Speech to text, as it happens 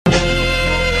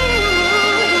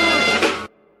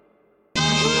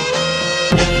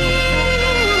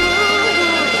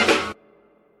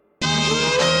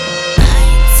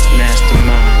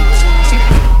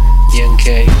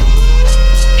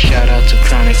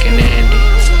Rick and Andy.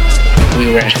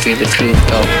 We Rash be the truth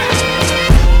though.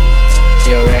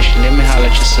 Yo Rash, let me holler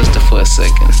at your sister for a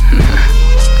second.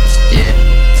 Yeah,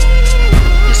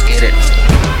 let's get it.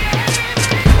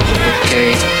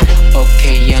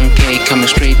 Okay, young K coming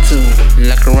straight through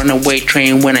like a runaway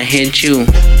train when I hit you.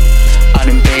 Out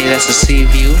in Bay, that's a sea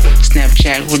view.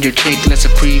 Snapchat with your chick, that's a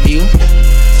preview.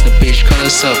 The bitch call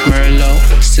herself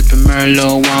Merlot, sipping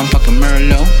Merlot while I'm fucking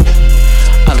Merlot.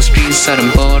 All the streets out in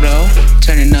Bordeaux,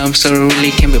 turning up so it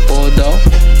really can't be bored though.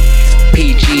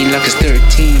 PG like it's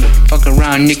 13, fuck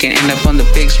around you can end up on the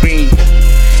big screen.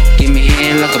 Give me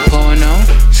head like a porno,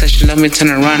 said she love me,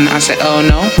 turn around, I said oh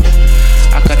no.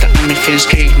 I got the undefeated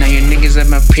streak, now your niggas at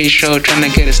my pre-show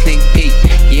tryna get a sneak peek.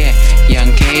 Yeah,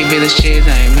 young K be the shit,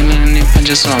 I ain't winning any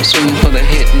punches so I'm swinging for the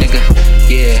hit nigga.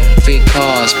 Yeah, big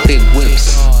cars, big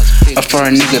whips, a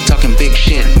foreign nigga talking big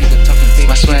shit.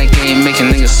 My swag game making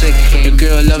niggas sick. Your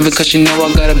girl love it cause she know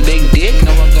I got a big dick.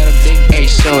 Age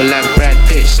so like Brad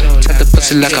Pitt, tap the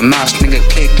pussy like a mouse, nigga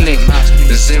click click.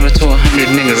 0 to 100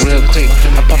 nigga real quick.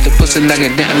 I pop the pussy like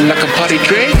a party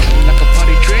trick.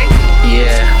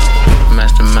 Yeah,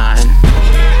 mastermind.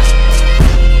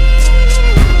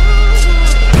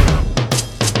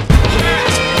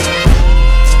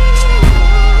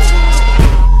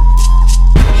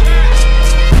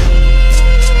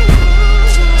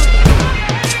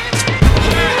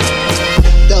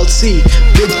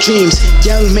 Big dreams,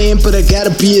 young man, but I gotta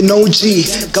be an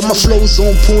OG. Got my flows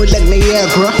on point like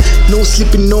Niagara. No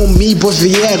sleeping on me, but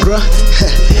Viagra.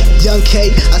 Young K,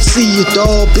 I see you,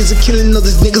 dog. Busy killing all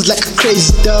these niggas like a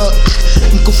crazy dog.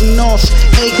 I'm goofing off,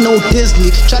 ain't no Disney.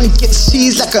 Trying to get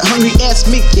cheese like a hungry ass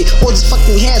Mickey. All these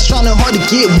fucking hats trying hard to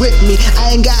get with me.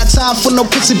 I ain't got time for no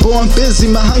pussy, boy, I'm busy.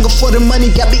 My hunger for the money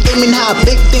got me aiming high,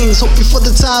 big things. Hoping for the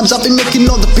times I've been making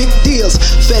all the big deals.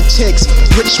 Fat checks,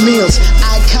 rich meals,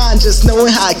 icon, just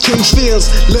knowing how a king feels.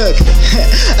 Look,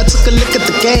 I took a look at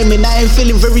the game and I ain't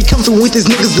feeling very comfortable with these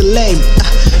niggas, the lame.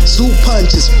 Zoo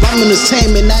punches, rhyming is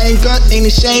tame, and I ain't got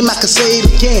any shame, I can say it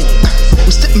again.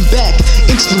 I'm stepping back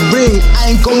into the ring,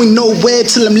 I ain't going nowhere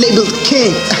till I'm labeled the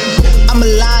king. I'm a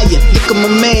liar, look at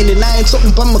my man, and I ain't talking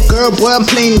about my girl, boy, I'm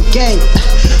playing the game.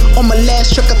 On my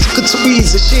last track I took it too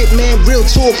easy. Shit man, real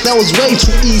talk, that was way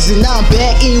too easy. Now I'm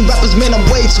back eating rappers, man, I'm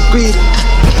way too greedy.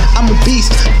 I'm a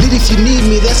beast, bleed if you need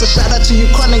me. That's a shout out to you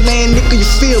chronic man, nigga, you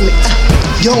feel me?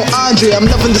 Yo Andre, I'm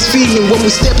loving this feeling. When we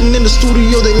stepping in the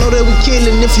studio, they know that we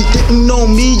killing. If you didn't know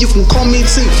me, you can call me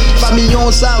T. Find me on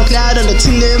SoundCloud and the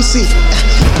TMC.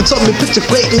 You told me picture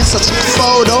greatness, I took a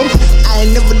photo. I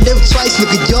ain't never lived twice,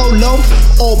 nigga, YOLO.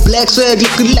 All black swag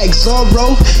looking like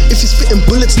Zorro. If you spitting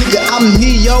bullets, nigga, I'm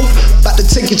Neo. About to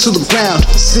take you to the ground,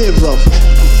 0.